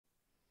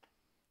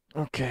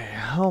Okay,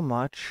 how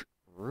much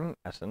rune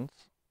essence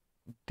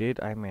did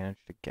I manage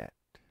to get?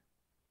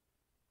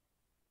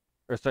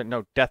 Or sorry,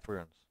 no, death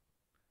runes.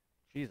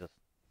 Jesus,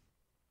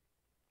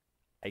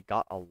 I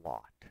got a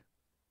lot.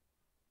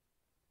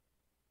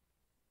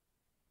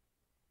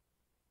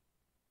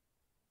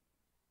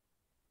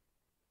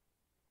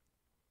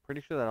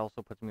 Pretty sure that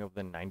also puts me over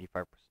the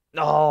 95%.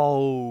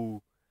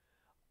 No!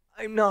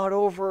 I'm not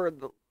over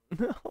the...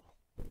 No.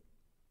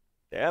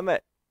 Damn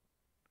it.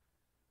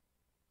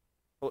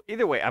 Well,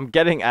 either way, I'm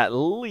getting at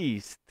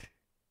least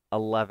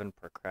 11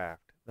 per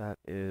craft. That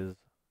is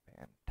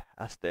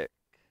fantastic.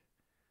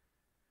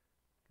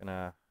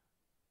 Gonna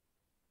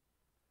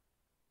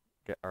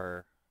get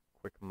our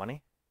quick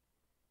money.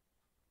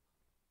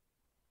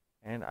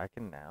 And I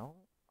can now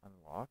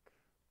unlock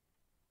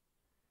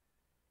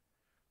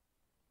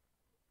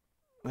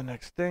the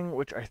next thing,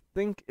 which I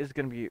think is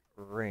going to be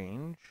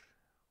range.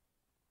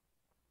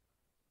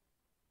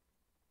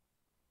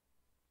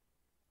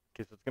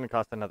 Okay, so it's going to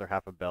cost another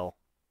half a bill.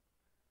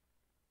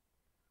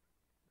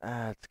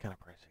 It's kind of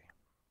pricey.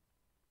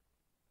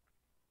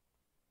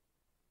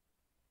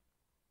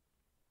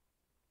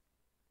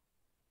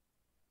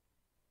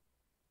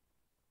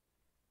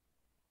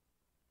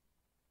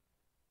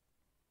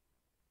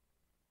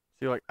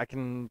 See, like, I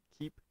can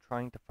keep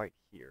trying to fight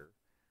here,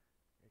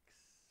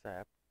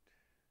 except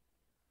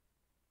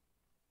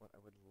what I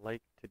would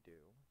like to do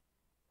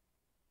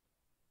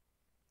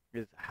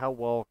is how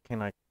well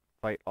can I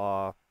fight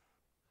off.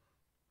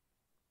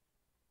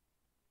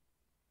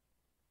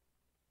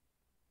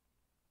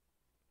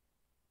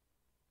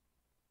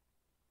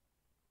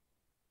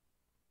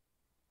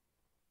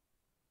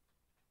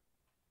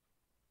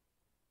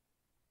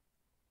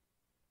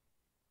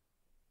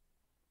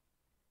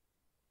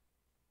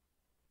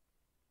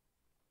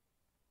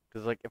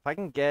 Because, like, if I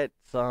can get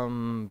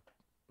some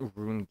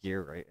rune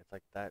gear, right, it's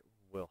like that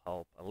will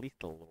help at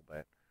least a little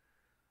bit.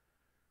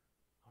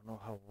 I don't know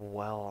how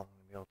well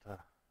I'm going to be able to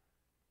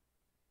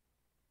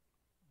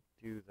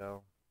do,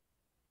 though.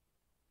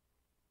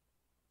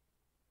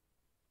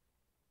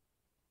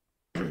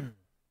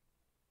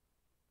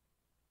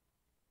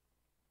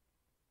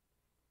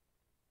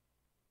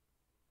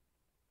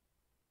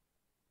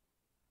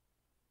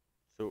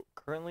 So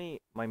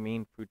currently, my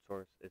main food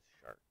source is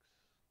sharks.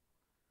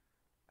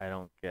 I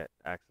don't get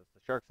access to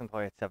sharks until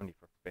I hit 70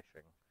 for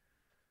fishing.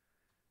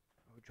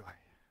 Oh joy.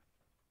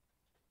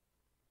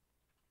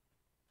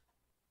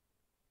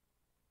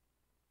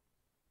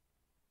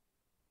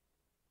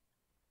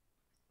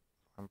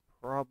 I'm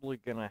probably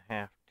gonna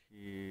have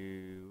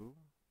to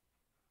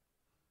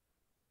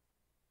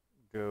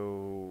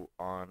go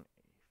on a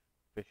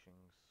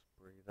fishing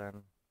spree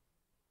then.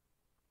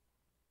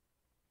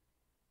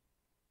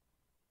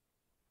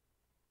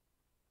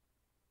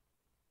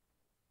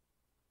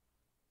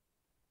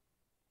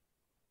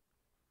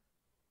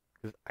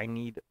 Because I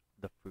need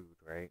the food,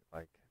 right?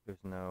 Like, there's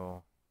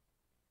no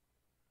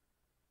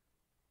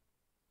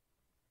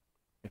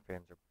ifs,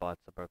 ands, or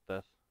buts about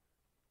this.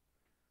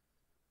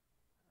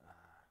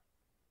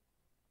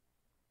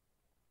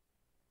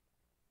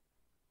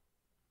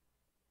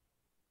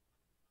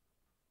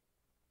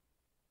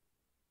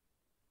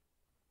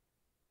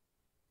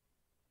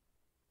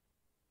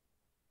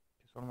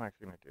 Guess what I'm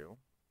actually gonna do?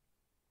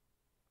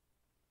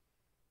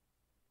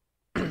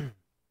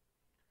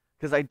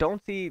 Because I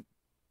don't see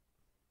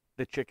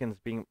the chickens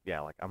being.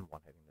 Yeah, like, I'm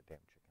one hitting the damn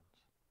chickens.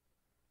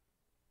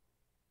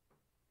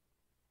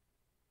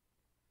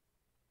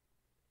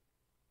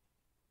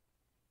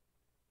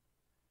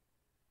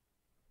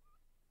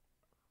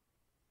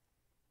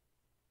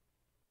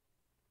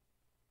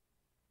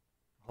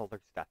 All their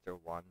stats are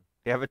 1.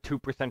 They have a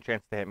 2%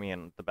 chance to hit me,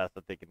 and the best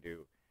that they can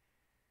do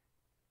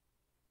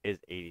is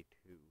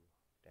 82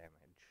 damage.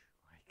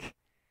 Like,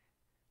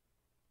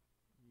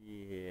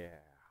 yeah.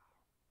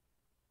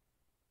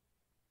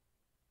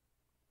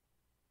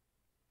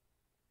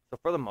 So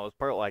for the most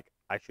part, like,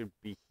 I should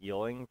be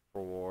healing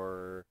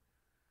for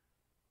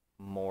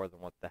more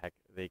than what the heck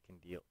they can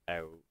deal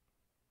out.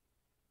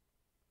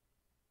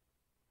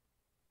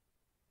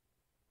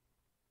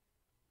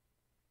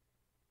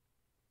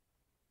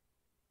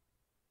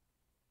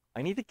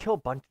 I need to kill a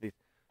bunch of these.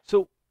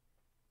 So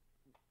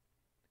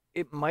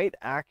it might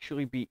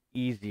actually be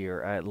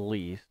easier, at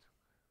least,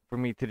 for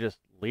me to just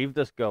leave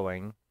this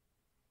going.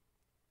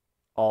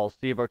 I'll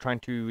see about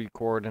trying to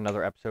record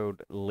another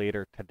episode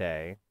later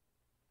today.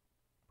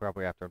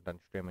 Probably after I'm done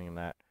streaming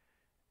that.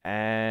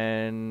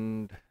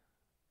 And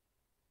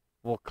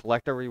we'll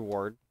collect a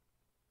reward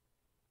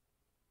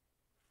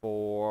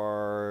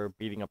for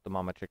beating up the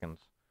mama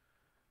chickens.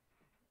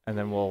 And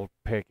then we'll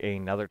pick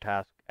another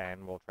task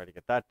and we'll try to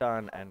get that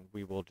done, and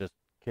we will just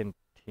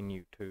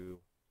continue to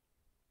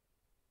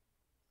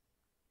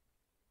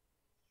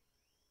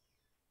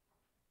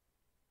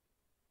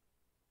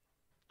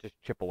just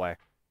chip away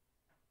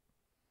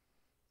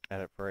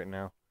at it for right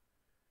now.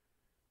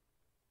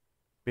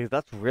 Because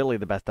that's really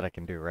the best that I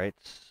can do, right?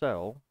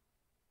 So,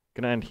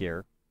 gonna end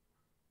here.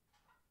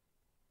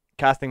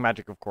 Casting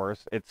magic, of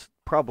course. It's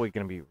probably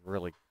gonna be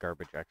really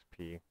garbage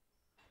XP.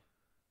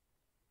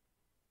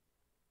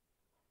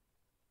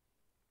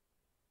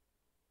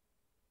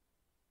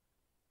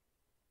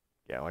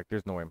 Yeah, like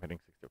there's no way I'm hitting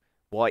 60.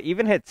 Well, I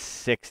even hit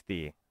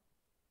 60.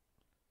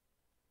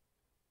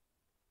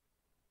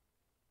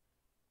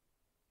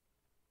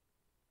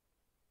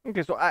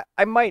 Okay, so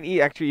I might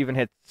actually even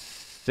hit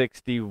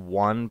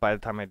 61 by the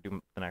time I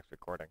do the next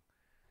recording.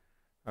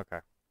 Okay.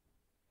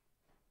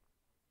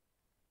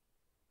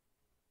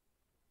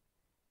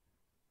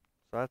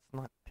 So that's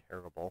not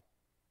terrible.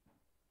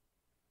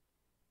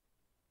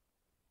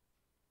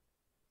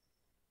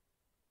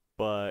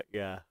 But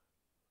yeah.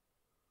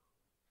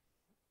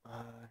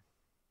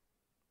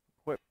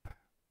 Whip. So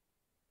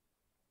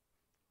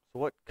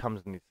what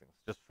comes in these things?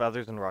 Just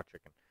feathers and raw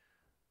chicken.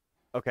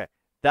 Okay.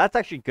 That's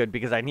actually good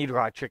because I need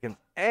raw chickens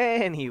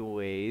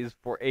anyways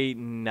for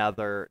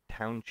another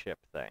township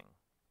thing.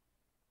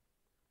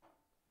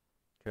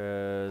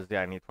 Because,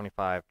 yeah, I need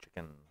 25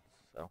 chickens.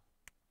 So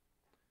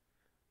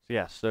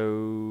yeah,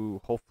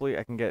 so hopefully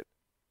I can get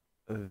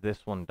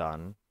this one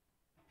done.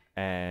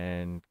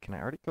 And can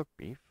I already cook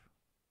beef?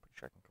 Pretty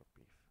sure I can cook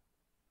beef.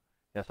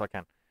 Yes, I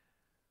can.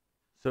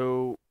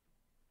 So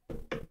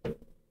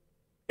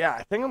yeah,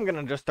 I think I'm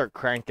gonna just start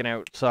cranking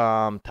out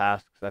some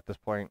tasks at this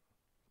point.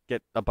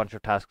 Get a bunch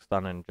of tasks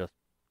done and just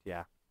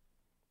yeah.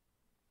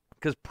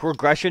 Because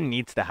progression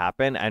needs to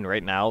happen, and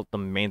right now the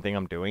main thing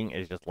I'm doing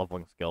is just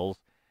leveling skills,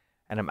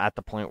 and I'm at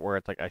the point where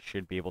it's like I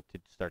should be able to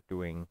start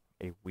doing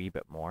a wee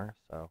bit more.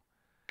 So,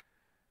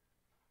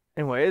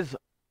 anyways,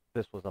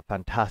 this was a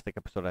fantastic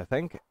episode, I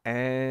think,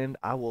 and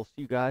I will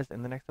see you guys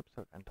in the next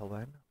episode. Until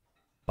then,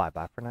 bye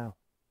bye for now.